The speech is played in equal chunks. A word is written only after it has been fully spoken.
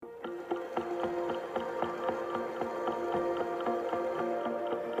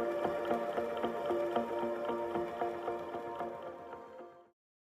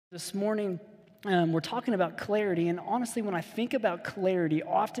this morning, we're talking about clarity, and honestly, when I think about clarity,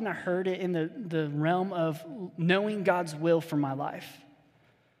 often I heard it in the realm of knowing God's will for my life.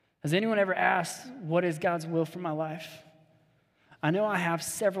 Has anyone ever asked, what is God's will for my life? I know I have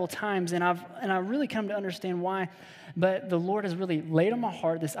several times, and I've really come to understand why, but the Lord has really laid on my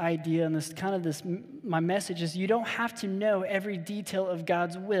heart this idea, and my message is you don't have to know every detail of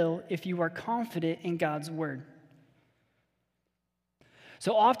God's will if you are confident in God's word.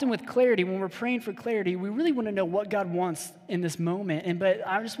 So often with clarity, when we're praying for clarity, we really want to know what God wants in this moment. But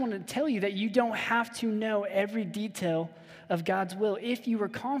I just want to tell you that you don't have to know every detail of God's will if you are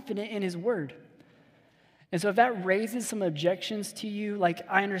confident in his word. And so if that raises some objections to you, like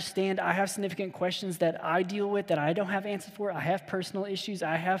I understand I have significant questions that I deal with that I don't have answers for. I have personal issues.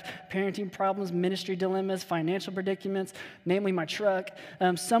 I have parenting problems, ministry dilemmas, financial predicaments, namely my truck.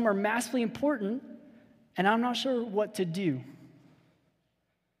 Some are massively important, and I'm not sure what to do.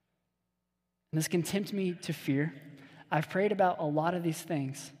 And this can tempt me to fear. I've prayed about a lot of these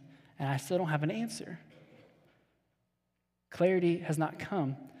things, and I still don't have an answer. Clarity has not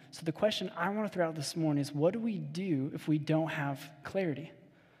come. So the question I want to throw out this morning is, what do we do if we don't have clarity?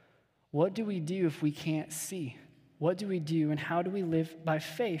 What do we do if we can't see? What do we do, and how do we live by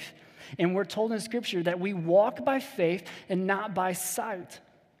faith? And we're told in Scripture that we walk by faith and not by sight.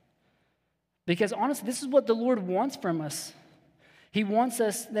 Because honestly, this is what the Lord wants from us. He wants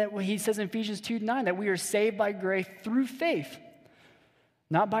us, that he says in Ephesians 2:9, that we are saved by grace through faith,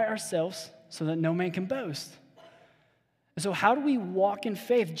 not by ourselves, so that no man can boast. So how do we walk in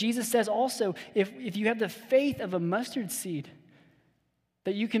faith? Jesus says also, if you have the faith of a mustard seed,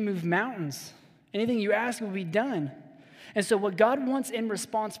 that you can move mountains. Anything you ask will be done. And so what God wants in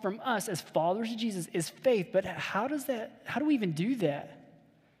response from us as followers of Jesus is faith. But how do we even do that?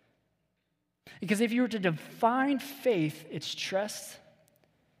 Because if you were to define faith, it's trust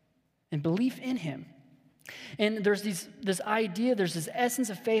and belief in him. And there's this idea, there's this essence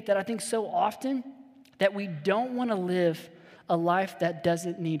of faith that I think so often that we don't want to live a life that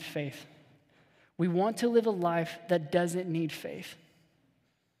doesn't need faith. We want to live a life that doesn't need faith.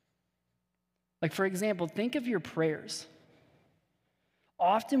 Like, for example, think of your prayers.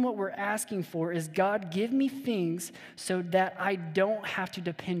 Often what we're asking for is, God, give me things so that I don't have to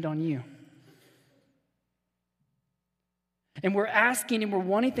depend on you. And we're asking and we're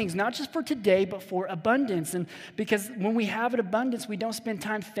wanting things not just for today, but for abundance. And because when we have an abundance, we don't spend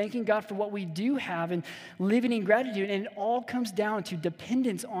time thanking God for what we do have and living in gratitude. And it all comes down to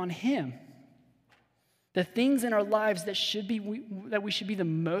dependence on him. The things in our lives that we should be the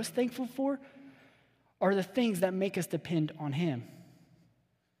most thankful for are the things that make us depend on him.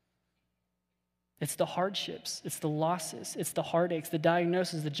 It's the hardships, it's the losses, it's the heartaches, the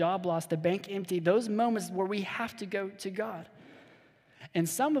diagnosis, the job loss, the bank empty, those moments where we have to go to God. And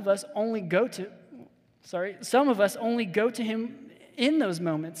some of us only go to him in those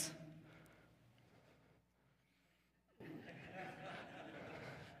moments.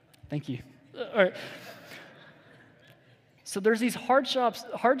 Thank you. All right. So there's these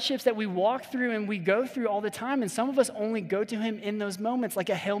hardships that we walk through and we go through all the time, and some of us only go to him in those moments, like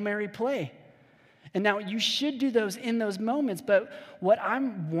a Hail Mary play. And now you should do those in those moments, but what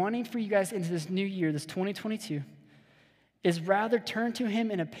I'm wanting for you guys into this new year, this 2022, is rather turn to him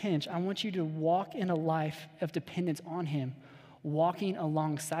in a pinch. I want you to walk in a life of dependence on him, walking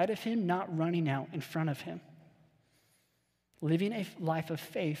alongside of him, not running out in front of him. Living a life of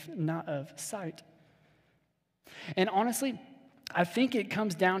faith, not of sight. And honestly, I think it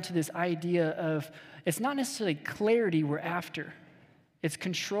comes down to this idea of, it's not necessarily clarity we're after. It's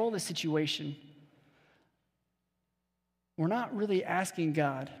control of the situation. We're not really asking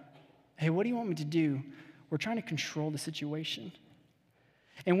God, hey, what do you want me to do? We're trying to control the situation.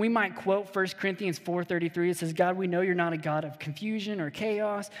 And we might quote 1 Corinthians 4:33. It says, God, we know you're not a God of confusion or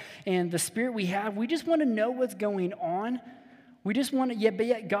chaos. And the spirit we have, we just want to know what's going on. We just want to, but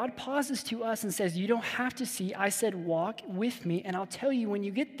yet God pauses to us and says, you don't have to see. I said, walk with me, and I'll tell you when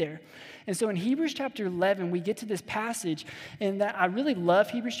you get there. And so in Hebrews chapter 11, we get to this passage, and that I really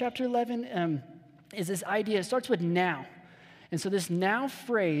love Hebrews chapter 11, is this idea. It starts with now. And so this now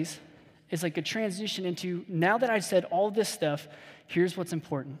phrase is like a transition into, now that I said all this stuff, here's what's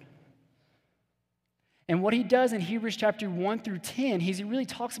important. And what he does in Hebrews chapter 1 through 10, he really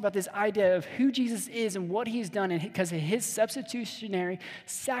talks about this idea of who Jesus is and what he's done, and because of his substitutionary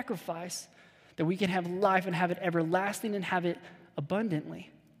sacrifice, that we can have life and have it everlasting and have it abundantly.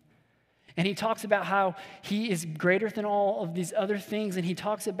 And he talks about how he is greater than all of these other things. And he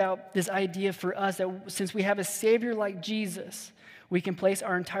talks about this idea for us that since we have a Savior like Jesus, we can place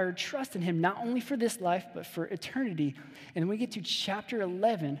our entire trust in him, not only for this life, but for eternity. And then we get to chapter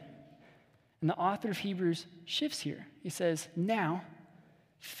 11, And the author of Hebrews shifts here. He says, now,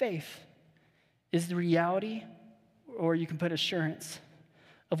 faith is the reality, or you can put assurance,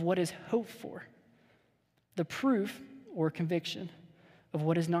 of what is hoped for, the proof or conviction of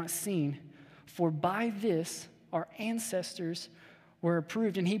what is not seen. For by this our ancestors were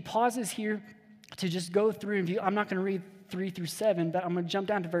approved. And he pauses here to just go through and view. I'm not going to read 3 through 7, but I'm going to jump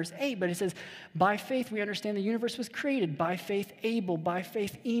down to verse 8. But it says, by faith we understand the universe was created. By faith Abel, by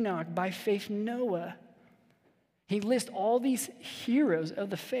faith Enoch, by faith Noah. He lists all these heroes of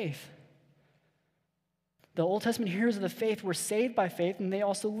the faith. The Old Testament heroes of the faith were saved by faith, and they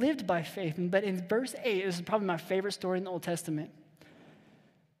also lived by faith. But in verse 8, this is probably my favorite story in the Old Testament.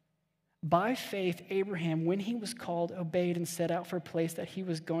 By faith, Abraham, when he was called, obeyed and set out for a place that he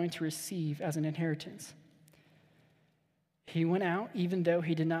was going to receive as an inheritance. He went out even though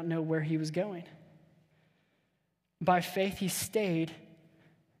he did not know where he was going. By faith, he stayed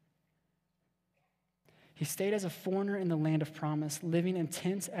as a foreigner in the land of promise, living in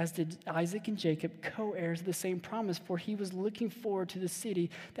tents as did Isaac and Jacob, co-heirs of the same promise, for he was looking forward to the city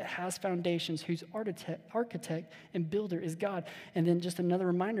that has foundations, whose architect and builder is God. And then just another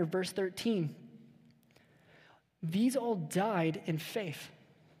reminder, verse 13. These all died in faith,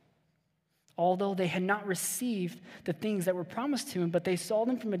 although they had not received the things that were promised to him, but they saw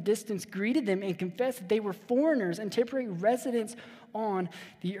them from a distance, greeted them, and confessed that they were foreigners and temporary residents on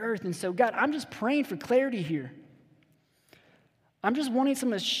the earth. And so, God, I'm just praying for clarity here. I'm just wanting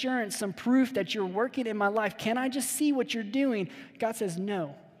some assurance, some proof that you're working in my life. Can I just see what you're doing? God says,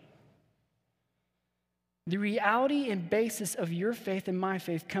 no. The reality and basis of your faith and my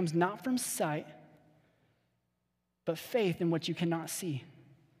faith comes not from sight, but faith in what you cannot see.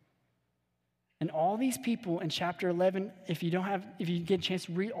 And all these people in chapter 11, if you get a chance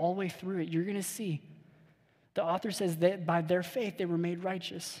to read all the way through it, you're going to see. The author says that by their faith they were made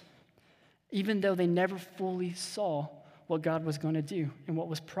righteous, even though they never fully saw what God was going to do and what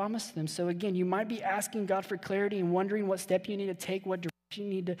was promised to them. So again, you might be asking God for clarity and wondering what step you need to take, what direction you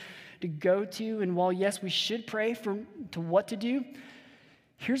need to go to. And while, yes, we should pray to what to do,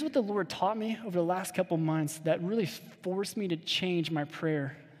 here's what the Lord taught me over the last couple months that really forced me to change my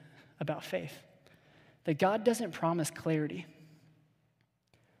prayer about faith. That God doesn't promise clarity.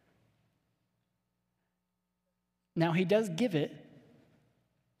 Now, he does give it.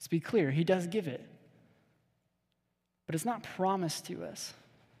 Let's be clear, he does give it. But it's not promised to us.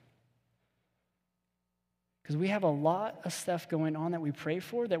 Because we have a lot of stuff going on that we pray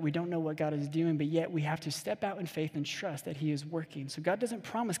for that we don't know what God is doing, but yet we have to step out in faith and trust that he is working. So God doesn't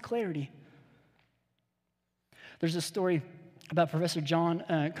promise clarity. There's a story about Professor John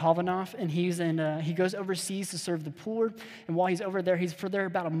Kavanaugh, and he goes overseas to serve the poor. And while he's over there, he's for there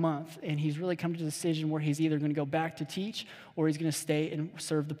about a month, and he's really come to the decision where he's either going to go back to teach or he's going to stay and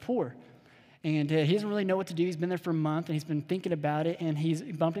serve the poor. And he doesn't really know what to do. He's been there for a month, and he's been thinking about it, and he's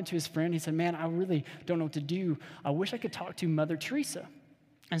bumped into his friend. He said, man, I really don't know what to do. I wish I could talk to Mother Teresa.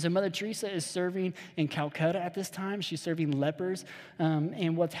 And so Mother Teresa is serving in Calcutta at this time. She's serving lepers.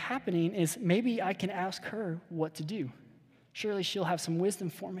 And what's happening is maybe I can ask her what to do. Surely she'll have some wisdom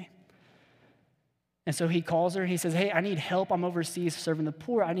for me. And so he calls her and he says, hey, I need help. I'm overseas serving the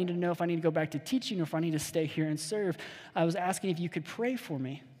poor. I need to know if I need to go back to teaching or if I need to stay here and serve. I was asking if you could pray for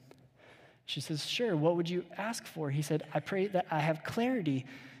me. She says, sure. What would you ask for? He said, I pray that I have clarity.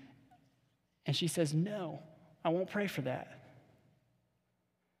 And she says, no, I won't pray for that.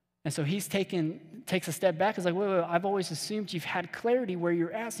 And so he takes a step back. He's like, wait, I've always assumed you've had clarity where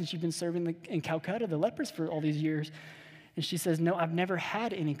you're at since you've been serving in Calcutta, the lepers, for all these years. And she says, no, I've never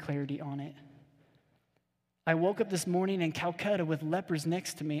had any clarity on it. I woke up this morning in Calcutta with lepers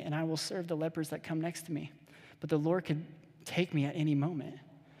next to me, and I will serve the lepers that come next to me. But the Lord could take me at any moment.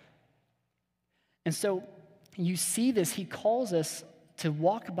 And so you see this. He calls us to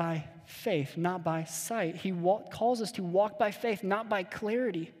walk by faith, not by sight. He calls us to walk by faith, not by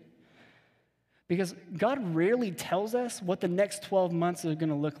clarity. Because God rarely tells us what the next 12 months are going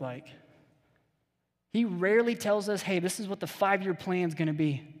to look like. He rarely tells us, hey, this is what the 5-year plan is going to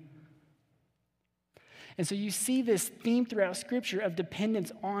be. And so you see this theme throughout Scripture of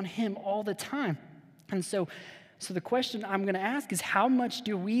dependence on him all the time. And so the question I'm going to ask is, how much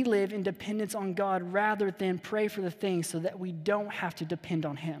do we live in dependence on God rather than pray for the things so that we don't have to depend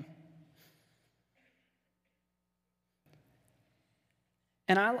on him?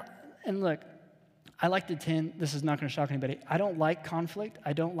 And look, I like to tend, this is not going to shock anybody, I don't like conflict,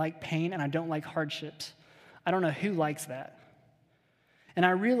 I don't like pain, and I don't like hardships. I don't know who likes that. And I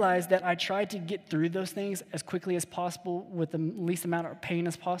realized that I tried to get through those things as quickly as possible with the least amount of pain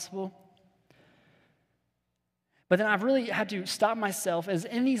as possible. But then I've really had to stop myself as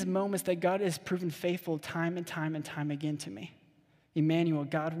in these moments that God has proven faithful time and time and time again to me. Emmanuel,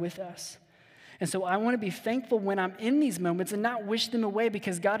 God with us. And so I want to be thankful when I'm in these moments and not wish them away,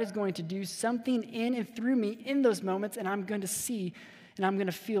 because God is going to do something in and through me in those moments, and I'm going to see and I'm going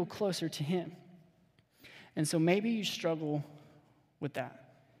to feel closer to him. And so maybe you struggle with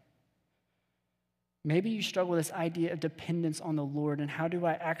that. Maybe you struggle with this idea of dependence on the Lord, and how do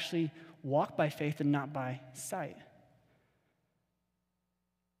I actually walk by faith and not by sight?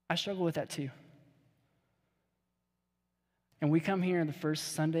 I struggle with that too. And we come here on the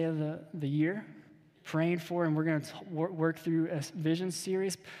first Sunday of the year praying for, and we're going to work through a vision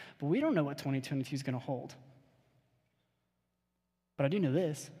series, but we don't know what 2022 is going to hold. But I do know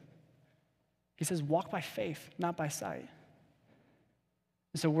this. He says, walk by faith, not by sight.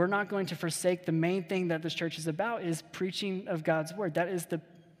 So we're not going to forsake the main thing that this church is about, is preaching of God's word. That is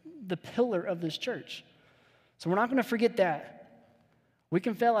the pillar of this church. So we're not going to forget that. We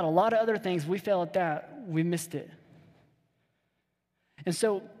can fail at a lot of other things. We fail at that. We missed it. And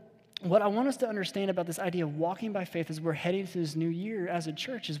so what I want us to understand about this idea of walking by faith as we're heading to this new year as a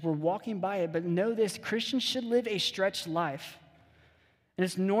church is we're walking by it, but know this: Christians should live a stretched life. And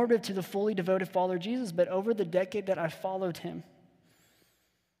it's normative to the fully devoted follower of Jesus, but over the decade that I've followed him,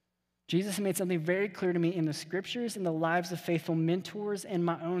 Jesus made something very clear to me in the scriptures, in the lives of faithful mentors, and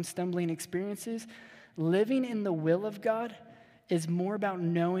my own stumbling experiences. Living in the will of God is more about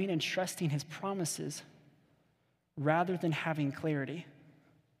knowing and trusting his promises rather than having clarity.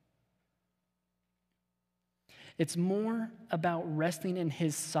 It's more about resting in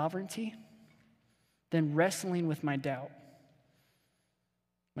his sovereignty than wrestling with my doubt,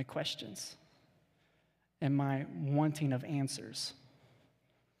 my questions, and my wanting of answers.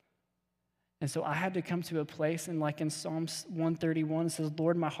 And so I had to come to a place, and like in Psalms 131, it says,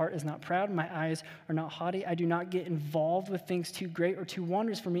 Lord, my heart is not proud, my eyes are not haughty. I do not get involved with things too great or too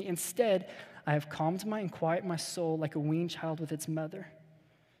wondrous for me. Instead, I have calmed and quieted my soul like a weaned child with its mother.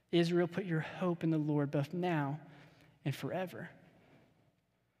 Israel, put your hope in the Lord, both now and forever.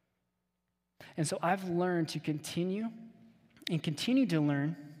 And so I've learned to continue to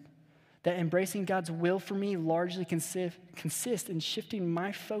learn that embracing God's will for me largely consists in shifting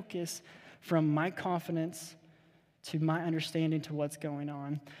my focus from my confidence to my understanding to what's going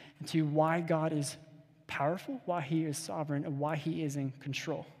on, and to why God is powerful, why he is sovereign, and why he is in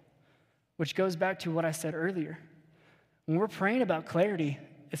control. Which goes back to what I said earlier. When we're praying about clarity,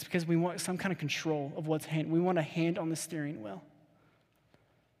 it's because we want some kind of control of what's happening. We want a hand on the steering wheel.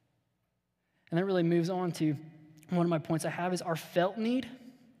 And that really moves on to one of my points I have is our felt need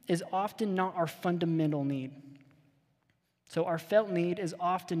is often not our fundamental need. So our felt need is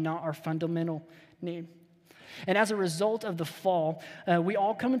often not our fundamental need. And as a result of the fall, we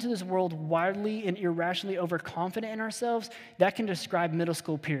all come into this world wildly and irrationally overconfident in ourselves. That can describe middle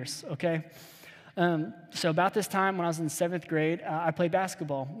school Pierce, okay? So about this time when I was in 7th grade, I played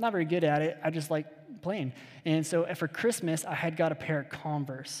basketball. Not very good at it. I just like playing. And so for Christmas, I had got a pair of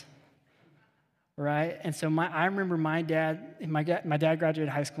Converse, right? And so I remember my dad graduated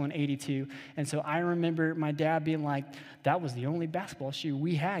high school in 82. And so I remember my dad being like, that was the only basketball shoe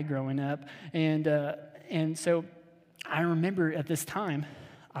we had growing up. And so I remember at this time,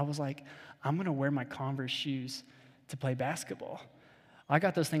 I was like, I'm going to wear my Converse shoes to play basketball. I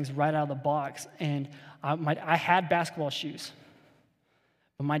got those things right out of the box, and I had basketball shoes.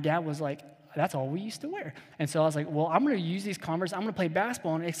 But my dad was like, that's all we used to wear. And so I was like, well, I'm going to use these Converse. I'm going to play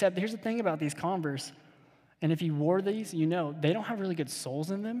basketball. And except here's the thing about these Converse. And if you wore these, you know, they don't have really good soles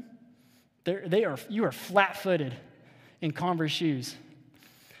in them. You are flat-footed in Converse shoes.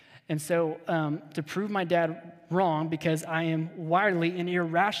 And so to prove my dad wrong, because I am wildly and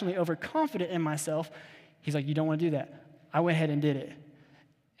irrationally overconfident in myself, he's like, you don't want to do that. I went ahead and did it.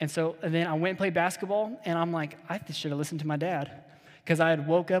 And then I went and played basketball, and I'm like, I should have listened to my dad, because I had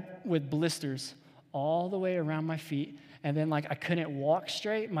woke up with blisters all the way around my feet, and then like I couldn't walk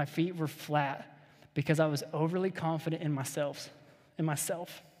straight. My feet were flat because I was overly confident in myself.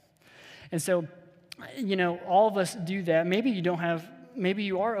 And so, you know, all of us do that. Maybe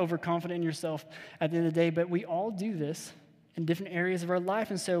you are overconfident in yourself at the end of the day, but we all do this in different areas of our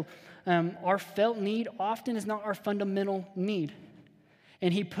life. And so our felt need often is not our fundamental need.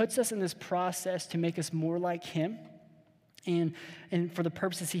 And he puts us in this process to make us more like him and for the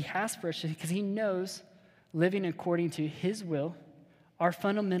purposes he has for us, because he knows living according to his will, our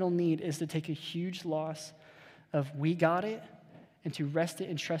fundamental need is to take a huge loss of we got it and to rest it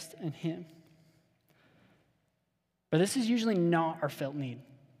and trust in him. But this is usually not our felt need,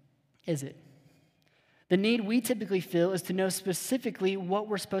 is it? The need we typically feel is to know specifically what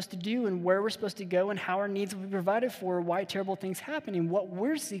we're supposed to do and where we're supposed to go and how our needs will be provided for, why terrible things happen, and what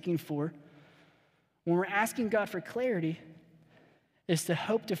we're seeking for. When we're asking God for clarity, is to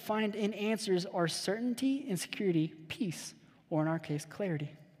hope to find in answers our certainty and security, peace, or in our case, clarity.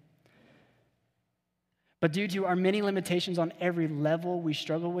 But due to our many limitations on every level, we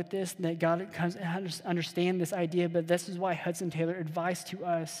struggle with this, that God comes to understand this idea, but this is why Hudson Taylor advised to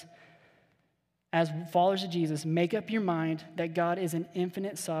us as followers of Jesus, make up your mind that God is an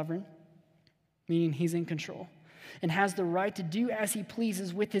infinite sovereign, meaning He's in control, and has the right to do as He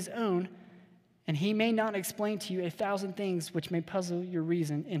pleases with His own, and He may not explain to you 1,000 things which may puzzle your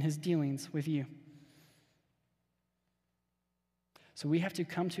reason in His dealings with you. So we have to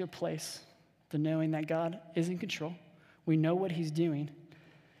come to a place to knowing that God is in control. We know what He's doing,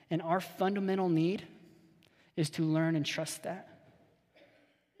 and our fundamental need is to learn and trust that.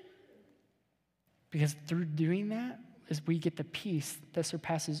 Because through doing that is we get the peace that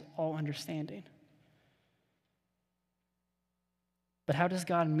surpasses all understanding. But how does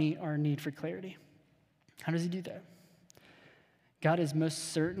God meet our need for clarity? How does He do that? God is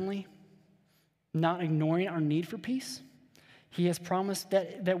most certainly not ignoring our need for peace. He has promised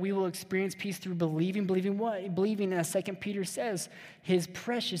that we will experience peace through believing. Believing what? Believing, as 2 Peter says, His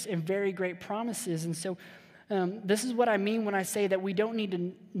precious and very great promises. And so this is what I mean when I say that we don't need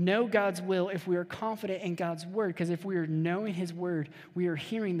to know God's will if we are confident in God's word, because if we are knowing His word, we are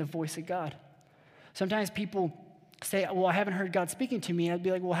hearing the voice of God. Sometimes people say, well, I haven't heard God speaking to me. I'd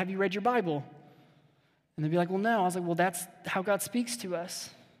be like, well, have you read your Bible? And they'd be like, well, no. I was like, well, that's how God speaks to us.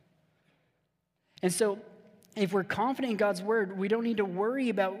 And so if we're confident in God's word, we don't need to worry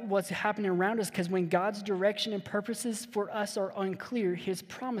about what's happening around us, because when God's direction and purposes for us are unclear, His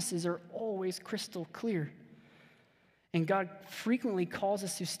promises are always crystal clear. And God frequently calls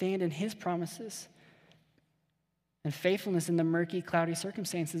us to stand in His promises and faithfulness in the murky, cloudy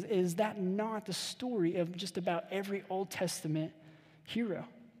circumstances. Is that not the story of just about every Old Testament hero?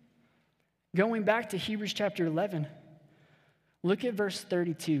 Going back to Hebrews chapter 11, look at verse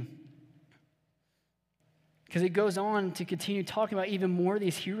 32. Because it goes on to continue talking about even more of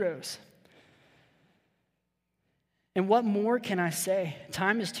these heroes. And what more can I say?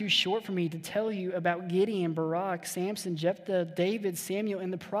 Time is too short for me to tell you about Gideon, Barak, Samson, Jephthah, David, Samuel,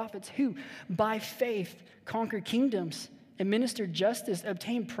 and the prophets who, by faith, conquered kingdoms, administered justice,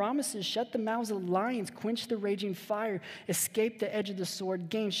 obtained promises, shut the mouths of lions, quenched the raging fire, escaped the edge of the sword,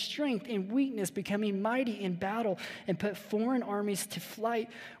 gained strength in weakness, becoming mighty in battle, and put foreign armies to flight.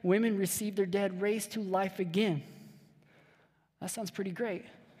 Women received their dead raised to life again. That sounds pretty great.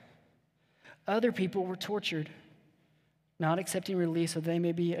 Other people were tortured, not accepting release so they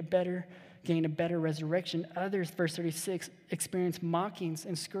may gain a better resurrection. Others, verse 36, experienced mockings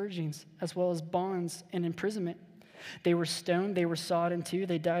and scourgings, as well as bonds and imprisonment. They were stoned, they were sawed in two,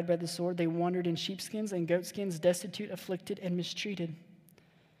 they died by the sword, they wandered in sheepskins and goatskins, destitute, afflicted, and mistreated.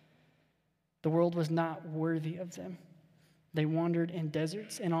 The world was not worthy of them. They wandered in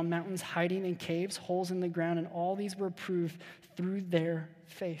deserts and on mountains, hiding in caves, holes in the ground, and all these were proved through their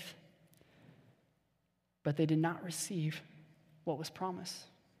faith. But they did not receive what was promised,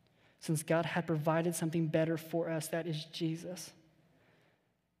 since God had provided something better for us, that is Jesus,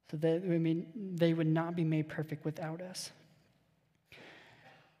 so that they would not be made perfect without us.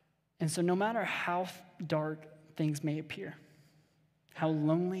 And so no matter how dark things may appear, how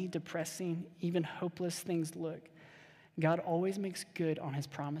lonely, depressing, even hopeless things look, God always makes good on His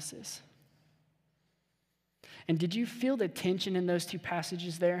promises. And did you feel the tension in those two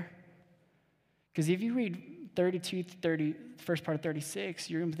passages there? Because if you read 32 to 30, first part of 36,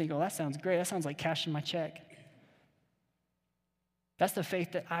 you're going to think, oh, that sounds great. That sounds like cashing my check. That's the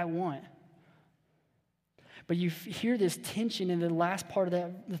faith that I want. But you hear this tension in the last part of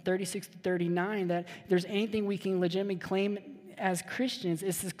that, the 36 to 39, that if there's anything we can legitimately claim as Christians,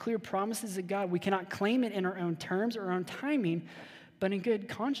 it's this clear promises of God. We cannot claim it in our own terms or our own timing, but in good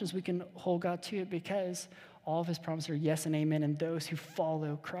conscience, we can hold God to it, because all of His promises are yes and amen in those who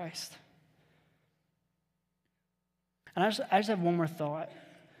follow Christ. And I just have one more thought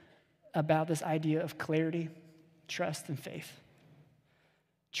about this idea of clarity, trust, and faith.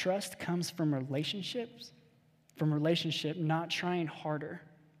 Trust comes from relationships, not trying harder.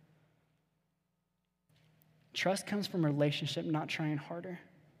 Trust comes from relationship, not trying harder.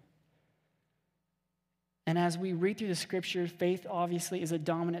 And as we read through the scripture, faith obviously is a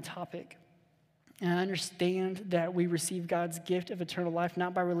dominant topic. And I understand that we receive God's gift of eternal life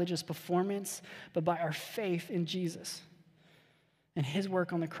not by religious performance, but by our faith in Jesus and His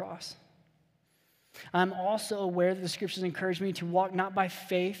work on the cross. I'm also aware that the scriptures encourage me to walk not by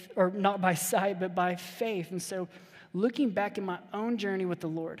faith, or not by sight, but by faith. And so looking back at my own journey with the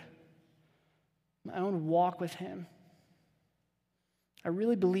Lord, my own walk with him, I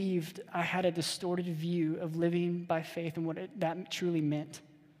really believed I had a distorted view of living by faith and what that truly meant.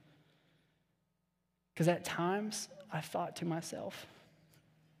 Because at times, I thought to myself,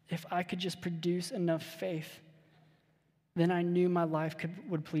 if I could just produce enough faith, then I knew my life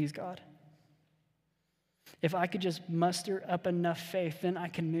would please God. If I could just muster up enough faith, then I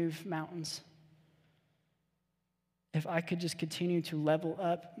can move mountains. If I could just continue to level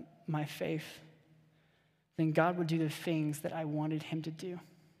up my faith, then God would do the things that I wanted him to do.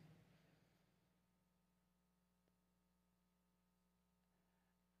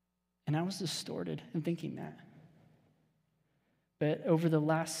 And I was distorted in thinking that. But over the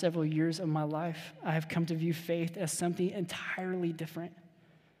last several years of my life, I have come to view faith as something entirely different.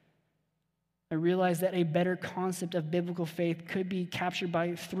 I realized that a better concept of biblical faith could be captured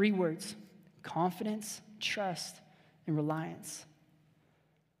by 3 words: confidence, trust, and reliance.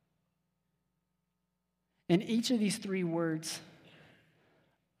 In each of these 3 words,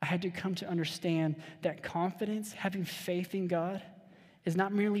 I had to come to understand that confidence, having faith in God, is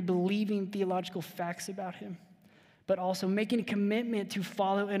not merely believing theological facts about him, but also making a commitment to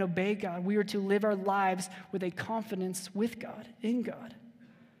follow and obey God. We are to live our lives with a confidence with God, in God.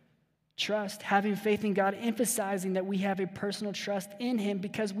 Trust, having faith in God, emphasizing that we have a personal trust in him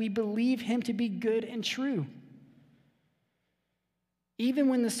because we believe him to be good and true. Even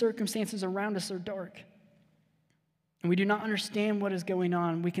when the circumstances around us are dark and we do not understand what is going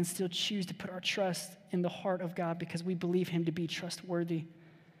on, we can still choose to put our trust in the heart of God because we believe him to be trustworthy.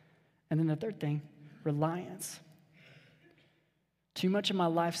 And then the third thing, reliance. Too much of my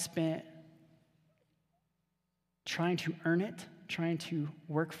life spent trying to earn it, trying to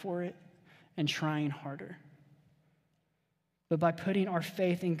work for it, and trying harder. But by putting our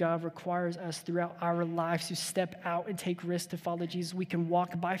faith in God requires us throughout our lives to step out and take risks to follow Jesus. We can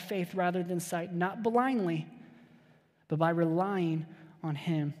walk by faith rather than sight, not blindly, but by relying on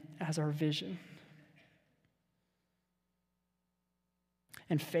him as our vision.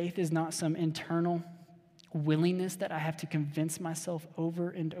 And faith is not some internal willingness that I have to convince myself over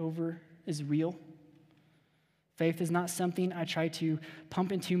and over is real. Faith is not something I try to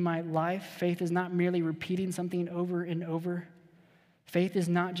pump into my life. Faith is not merely repeating something over and over. Faith is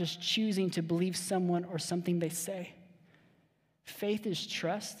not just choosing to believe someone or something they say. Faith is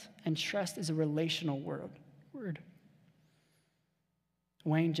trust, and trust is a relational word.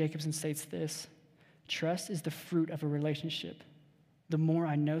 Wayne Jacobson states this: trust is the fruit of a relationship. The more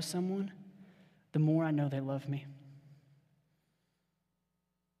I know someone, the more I know they love me.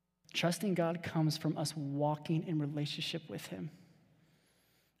 Trusting God comes from us walking in relationship with him.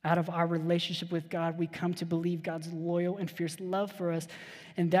 Out of our relationship with God, we come to believe God's loyal and fierce love for us,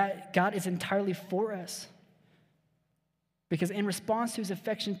 and that God is entirely for us. Because in response to his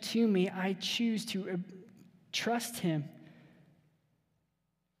affection to me, I choose to trust him.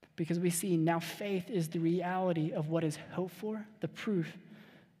 Because we see now faith is the reality of what is hoped for, the proof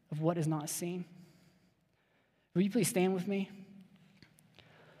of what is not seen. Will you please stand with me?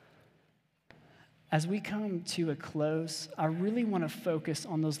 As we come to a close, I really want to focus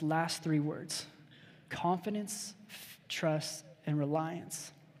on those last 3 words: confidence, trust, and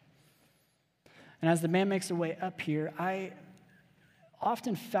reliance. And as the band makes their way up here, I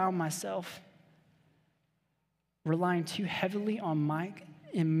often found myself relying too heavily on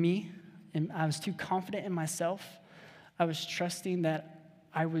me, and I was too confident in myself. I was trusting that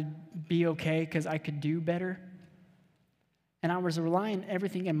I would be okay because I could do better. And I was relying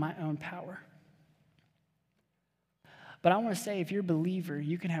everything in my own power. But I want to say, if you're a believer,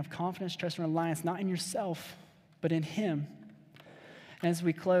 you can have confidence, trust, and reliance, not in yourself, but in him. And as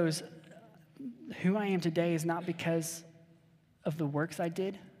we close, who I am today is not because of the works I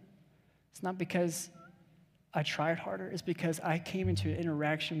did. It's not because I tried harder. It's because I came into an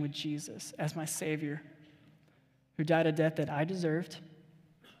interaction with Jesus as my Savior, who died a death that I deserved,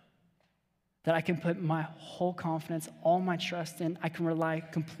 that I can put my whole confidence, all my trust in. I can rely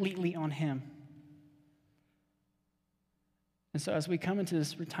completely on him. And so as we come into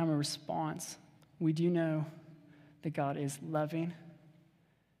this time of response, we do know that God is loving.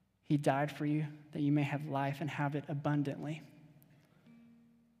 He died for you, that you may have life and have it abundantly.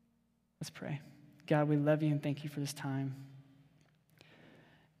 Let's pray. God, we love you and thank you for this time.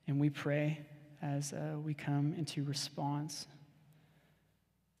 And we pray as we come into response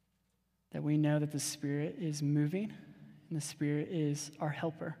that we know that the Spirit is moving and the Spirit is our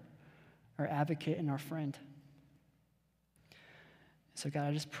helper, our advocate, and our friend. So God,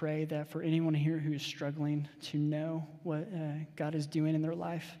 I just pray that for anyone here who is struggling to know what God is doing in their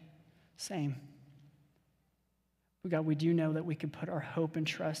life, same. But God, we do know that we can put our hope and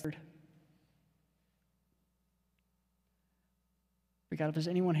trust. But God, if there's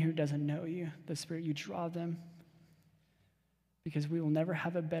anyone who doesn't know you, the Spirit, you draw them, because we will never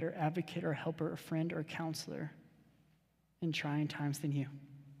have a better advocate or helper or friend or counselor in trying times than you.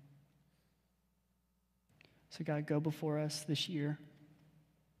 So God, go before us this year,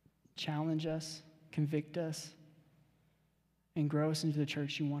 challenge us, convict us, and grow us into the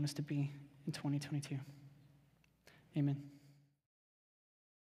church you want us to be in 2022. Amen.